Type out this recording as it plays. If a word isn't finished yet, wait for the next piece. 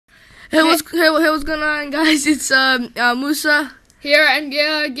What's going on, guys? It's Musa here and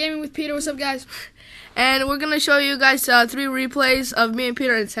gaming with Peter. What's up, guys? And we're gonna show you guys 3 replays of me and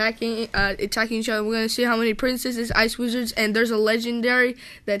Peter attacking each other. We're gonna see how many princesses, ice wizards, and there's a legendary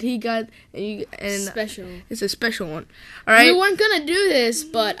that he got, and special. It's a special one. All right. We weren't gonna do this,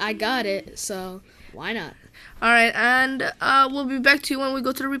 but I got it, so why not? All right, and we'll be back to you when we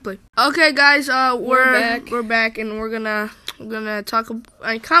go to the replay. Okay, guys, we're back, and we're gonna talk and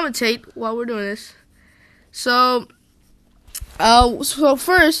commentate while we're doing this. So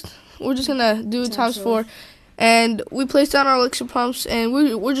first, we're just gonna do times 4, and we place down our elixir pumps, and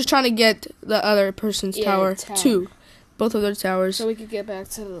we're just trying to get the other person's tower too, both of their towers, so we could get back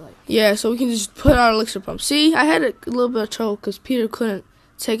to the light. Yeah, so we can just put our elixir pumps. See, I had a little bit of trouble because Peter couldn't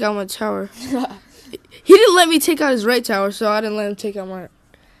take out my tower. He didn't let me take out his right tower, so I didn't let him take out mine.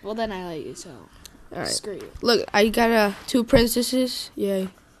 Well, then I let you, so all right. Screw you. Look, I got 2 princesses. Yay.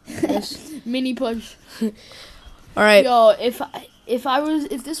 Yes. Mini push. All right. Yo, if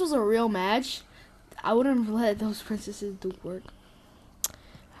this was a real match, I wouldn't have let those princesses do work.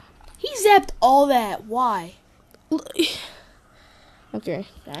 He zapped all that. Why? Okay.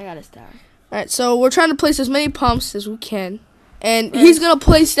 I got his tower. All right, so we're trying to place as many pumps as we can, and he's gonna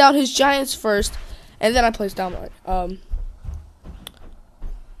place down his giants first, and then I place down mine.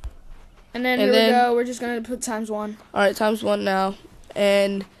 And then here we go. We're just gonna put times 1. All right, times 1 now,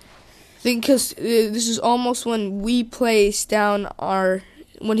 and I think because this is almost when we place down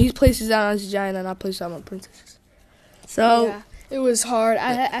when he places down his giant and I place down my princesses. So yeah, it was hard.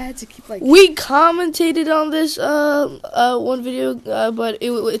 I had to keep we commentated on this one video, but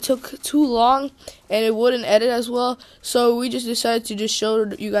it took too long and it wouldn't edit as well. So we just decided to just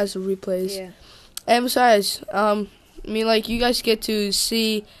show you guys the replays. Yeah. And besides, I mean, like, you guys get to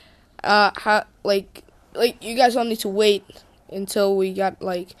see how like you guys don't need to wait until we got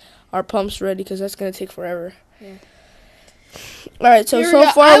our pumps ready, because that's gonna take forever. Yeah. All right, so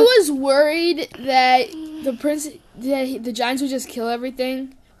far I was worried that the giants would just kill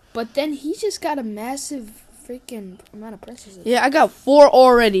everything, but then he just got a massive freaking amount of princesses. Yeah, I got 4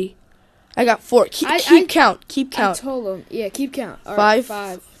 already. I got 4. Keep count. Keep count. I told him. Yeah, keep count. All 5,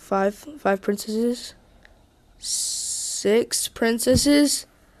 right, 5 princesses. 6 princesses.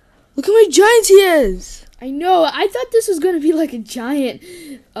 Look how many giants he has. I know. I thought this was gonna be like a giant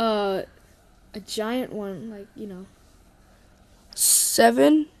one, like, you know.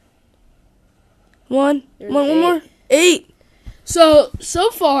 7. One more. 8. So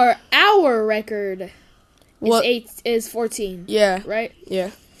far, our record is 14. Yeah. Right?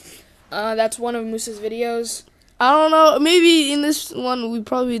 Yeah. That's one of Moose's videos. I don't know. Maybe in this one we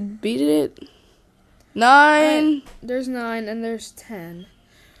probably beat it. 9. There's 9 and there's 10.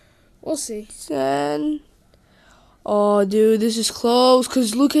 We'll see. 10. Oh, dude, this is close.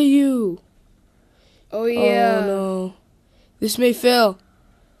 Cause look at you. Oh yeah. Oh no. This may fail.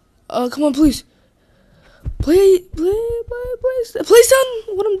 Come on, please. Place down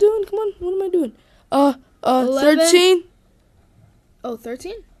what I'm doing. Come on, what am I doing? 11? 13. Oh,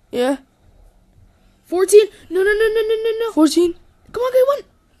 13? Yeah. 14? No. 14. Come on, get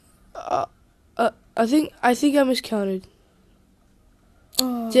 1. I think I miscounted.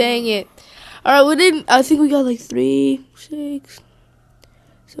 Oh. Dang it. All right, we didn't. I think we got 3, 6,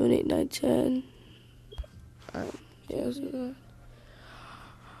 7, 8, 9, 10. All right. Yeah.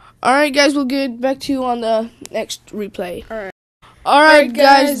 All right, guys, we'll get back to you on the next replay. All right,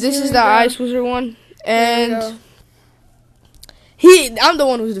 guys, this is the Ice Wizard one, and I'm the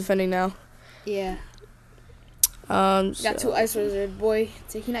one who's defending now. Yeah. Got 2 Ice Wizard boy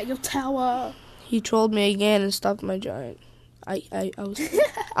taking out your tower. He trolled me again and stopped my giant. I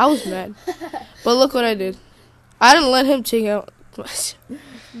was mad, but look what I did. I didn't let him take out. Bruh,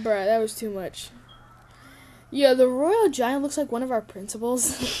 that was too much. Yeah, the Royal Giant looks like one of our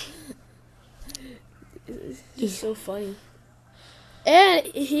principals. He's so funny. And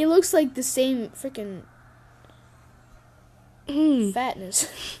he looks like the same freaking fatness.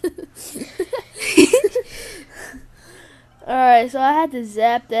 Alright, so I had to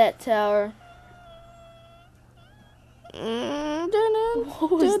zap that tower.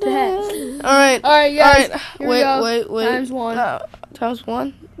 What was that? Alright, guys. Wait. Times 1. Times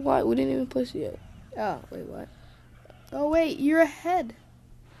 1? Why? We didn't even place it yet. Oh, wait, what? Oh, wait, you're ahead.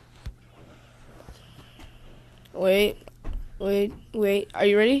 Wait. Are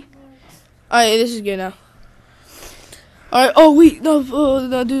you ready? Alright, this is good now. Alright, oh, wait. No,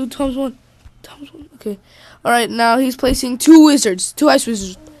 dude, times 1. Okay. Alright, now he's placing 2 wizards. 2 ice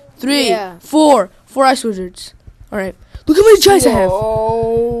wizards. 3, 4 ice wizards. Alright. Look how many giants I have.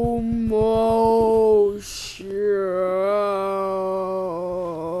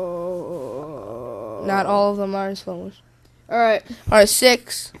 Not all of them are in slow motion. All right. All right,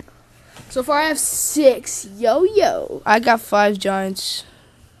 6. So far, I have 6. Yo. I got 5 giants.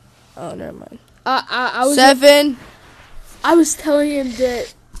 Oh, never mind. I was 7. I was telling him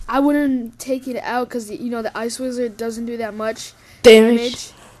that I wouldn't take it out because the ice wizard doesn't do that much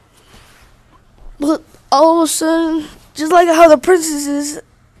damage. But all of a sudden, just like how the princess is,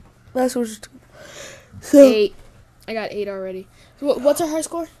 that's what. So 8. I got 8 already. So what's our high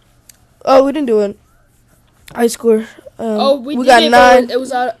score? Oh, we didn't do it. High score. We did got it, 9. But it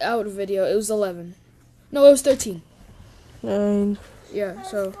was out of video. It was 11. No, it was 13. 9. Yeah.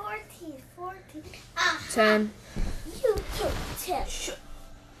 So 14. 10. You took 10.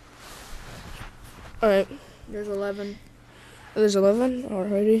 All right. There's 11. There's 11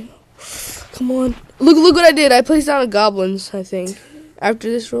 already. Come on. Look what I did. I placed down a goblins, I think. After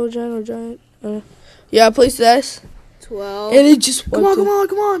this roll giant. Yeah, I placed this. 12. And it just Come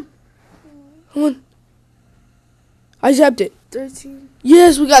on. I zapped it. 13.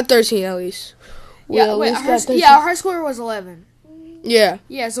 Yes, we got 13 at least. Yeah, We wait. at least got 13. Our high score was 11. Yeah.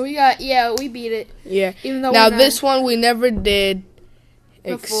 Yeah, so we beat it. Yeah. Even though Now this one we never did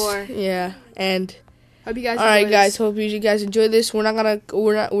before. Yeah, and Hope you guys. all right, enjoy guys. this. Hope you guys enjoy this. We're not gonna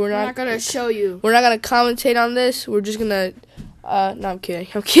show you. We're not gonna commentate on this. We're just gonna. No, I'm kidding.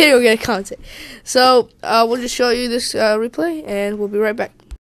 We're gonna commentate. So we'll just show you this replay, and we'll be right back.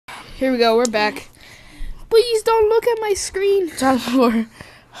 Here we go. We're back. Please don't look at my screen. Time for.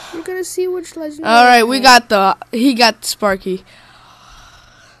 You're gonna see which legend. All right, he got Sparky.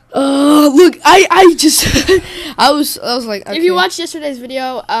 Look, I just I was like, okay. If you watched yesterday's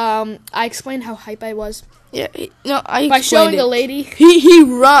video, I explained how hype I was. Yeah, I By showing it. a lady. He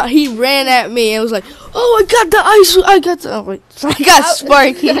ran at me and was like, "Oh, I got the ice! I got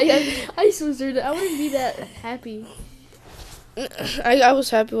Sparky." Ice wizard. I wouldn't be that happy. I was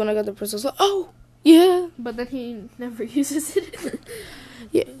happy when I got the princess. Like, oh, yeah. But then he never uses it.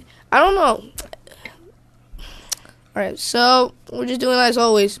 Yeah, I don't know. All right, so we're just doing as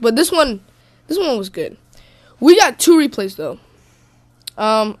always, but this one was good. We got 2 replays though.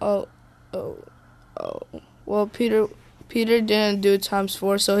 Well, Peter didn't do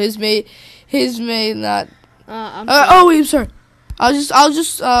 ×4, so his may not. I'm sorry. I'll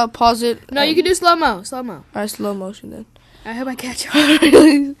just pause it. No, you can do slow mo. All right, slow motion then. I hope I catch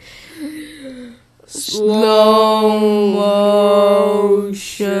you. Slow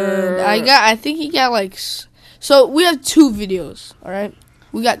motion. I think he got like. So we have 2 videos. All right,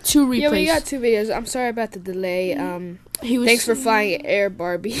 we got 2 replays. Yeah, we got 2 videos. I'm sorry about the delay. Thanks for flying Air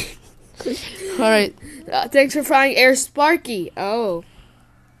Barbie. All right. Thanks for flying Air Sparky. Oh,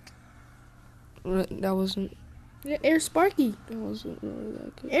 that wasn't. Yeah, Air Sparky. That wasn't really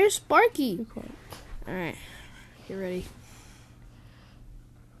that good. Air Sparky. All right, get ready.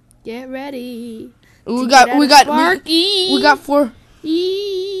 Get ready. We got Sparky. we got 4.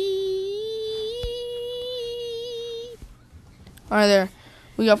 All right, there.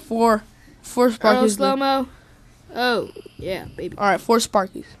 We got 4 Sparkies. Slow mo. Oh, yeah, baby. All right, 4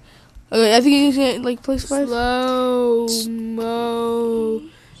 Sparkies. Okay, I think he's gonna like place 5. Slow mo.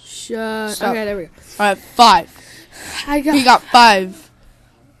 Stop. Okay, there we go. All right, 5. He got 5.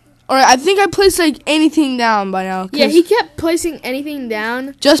 All right, I think I placed like anything down by now. Yeah, he kept placing anything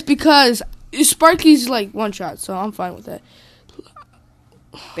down. Just because Sparky's like 1 shot, so I'm fine with that.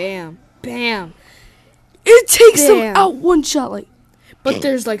 Bam, bam. It takes him out 1 shot, like. But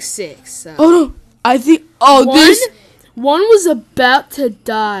there's like 6. So. Oh no, I think. Oh, One was about to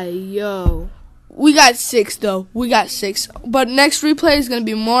die, yo. We got 6 though. We got 6. But next replay is gonna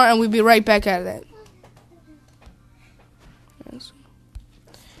be more, and we'll be right back at that. Yes.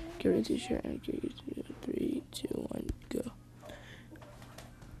 Get ready to share. 3, 2, 1, go.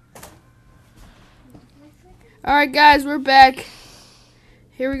 All right, guys, we're back.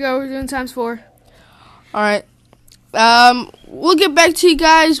 Here we go. We're doing ×4. All right. We'll get back to you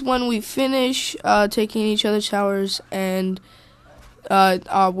guys when we finish taking each other's showers and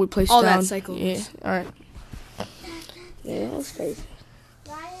we place all down. That cycle. Yeah. All right. Yeah, that's crazy.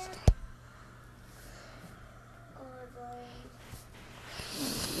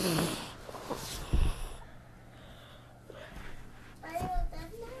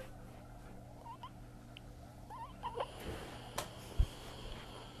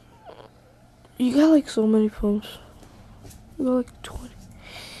 You got like so many pumps. You got like 20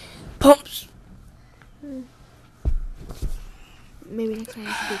 pumps. Maybe next time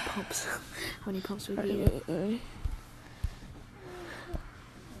we should do pumps. How many pumps would be?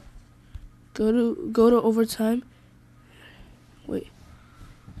 Go to overtime. Wait.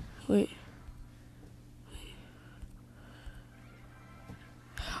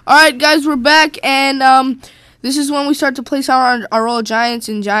 All right, guys, we're back, and this is when we start to place our roll Giants,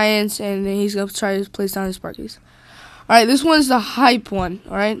 and then he's gonna try to place down his Sparkies. All right, this one's the hype one.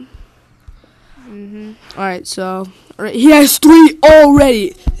 All right. All right, so he has 3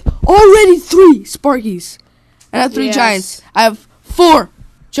 already. Already 3 Sparkies. I have 3 Giants. I have 4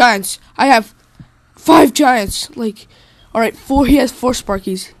 Giants. I have 5 Giants. Like, all right, 4. He has 4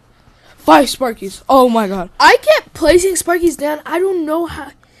 Sparkies. 5 Sparkies. Oh my God. I kept placing Sparkies down. I don't know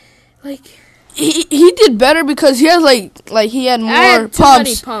how. Like he did better because he has like he had more I had too pumps.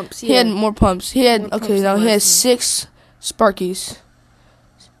 many pumps. Yeah. He had more pumps. He had More okay. pumps Now than he has last 6 Sparkies.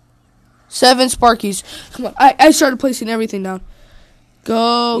 7 Sparkies. Come on. I started placing everything down.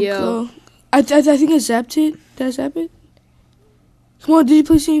 Go. I think I zapped it. Did I zap it? Come on. Did you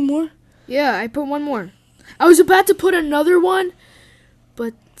place any more? Yeah, I put one more. I was about to put another one,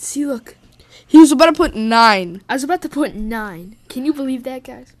 but see, look. He was about to put 9. I was about to put 9. Can you believe that,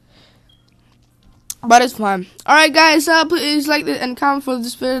 guys? But it's fine. All right, guys. Please like this and comment for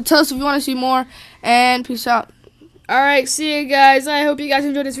this video. Tell us if you want to see more. And peace out. All right, see you guys. I hope you guys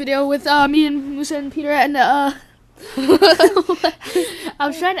enjoyed this video with me and Musa and Peter and I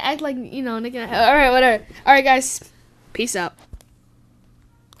was trying to act like Nick and all right, whatever. All right, guys. Peace out.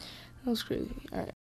 That was crazy. All right.